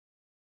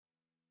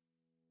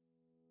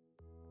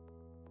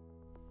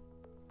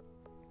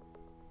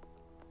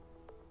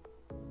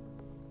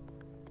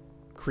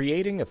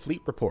Creating a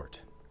fleet report.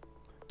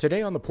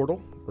 Today on the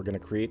portal, we're going to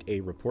create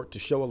a report to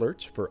show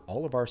alerts for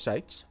all of our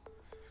sites.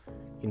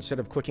 Instead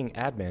of clicking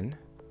admin,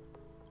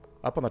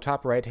 up on the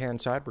top right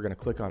hand side, we're going to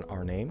click on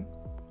our name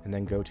and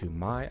then go to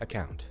my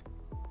account.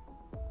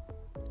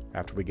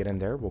 After we get in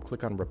there, we'll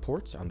click on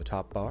reports on the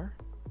top bar.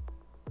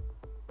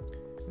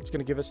 It's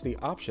going to give us the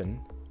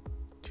option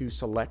to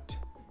select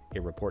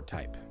a report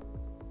type.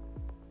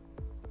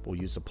 We'll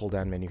use the pull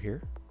down menu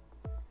here,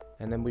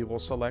 and then we will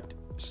select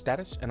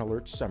status and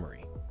alert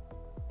summary.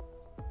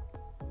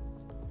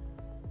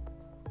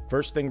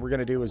 First thing we're going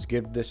to do is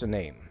give this a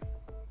name.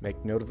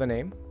 Make note of the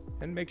name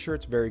and make sure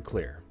it's very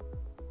clear.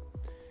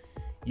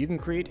 You can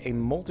create a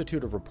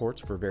multitude of reports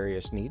for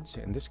various needs.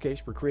 In this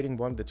case, we're creating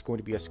one that's going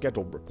to be a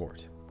scheduled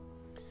report.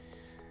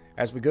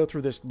 As we go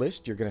through this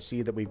list, you're going to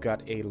see that we've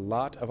got a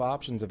lot of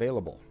options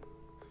available.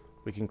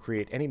 We can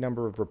create any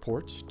number of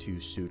reports to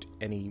suit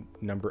any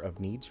number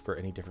of needs for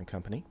any different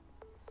company.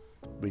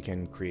 We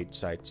can create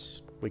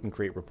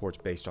reports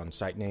based on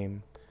site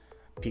name,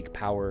 peak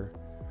power,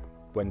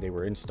 when they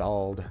were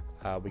installed.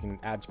 We can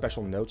add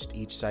special notes to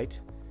each site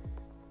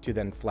to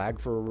then flag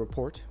for a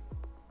report.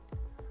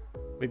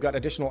 We've got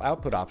additional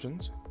output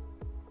options,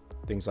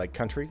 things like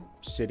country,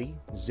 city,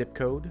 zip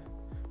code.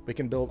 We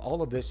can build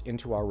all of this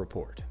into our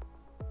report.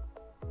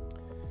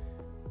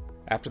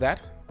 After that,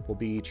 we'll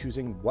be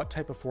choosing what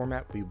type of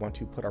format we want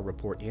to put our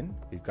report in.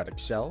 We've got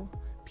Excel,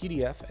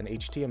 PDF, and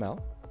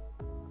HTML.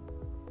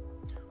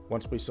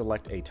 Once we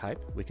select a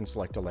type, we can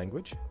select a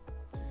language.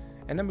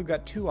 And then we've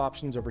got two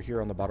options over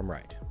here on the bottom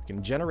right. We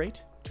can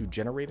generate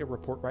a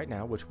report right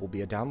now, which will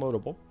be a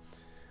downloadable,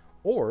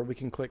 or we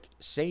can click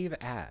Save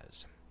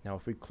As. Now,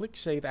 if we click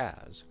Save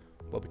As,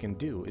 what we can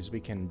do is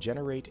we can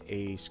generate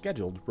a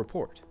scheduled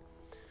report.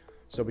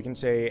 So we can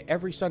say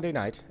every Sunday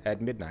night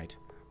at midnight,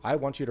 I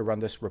want you to run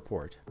this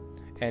report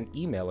and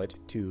email it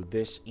to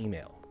this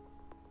email.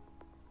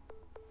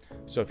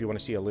 So if you want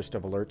to see a list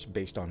of alerts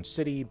based on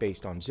city,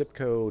 based on zip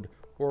code,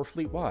 or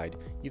fleet-wide,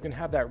 you can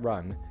have that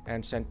run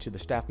and sent to the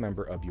staff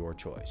member of your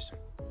choice.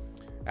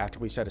 After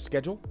we set a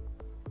schedule,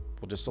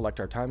 we'll just select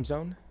our time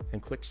zone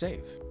and click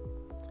Save.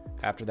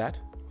 After that,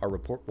 our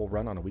report will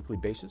run on a weekly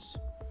basis,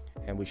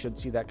 and we should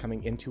see that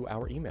coming into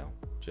our email.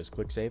 Just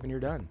click Save and you're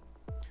done.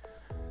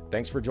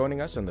 Thanks for joining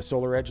us in the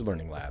SolarEdge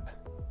Learning Lab.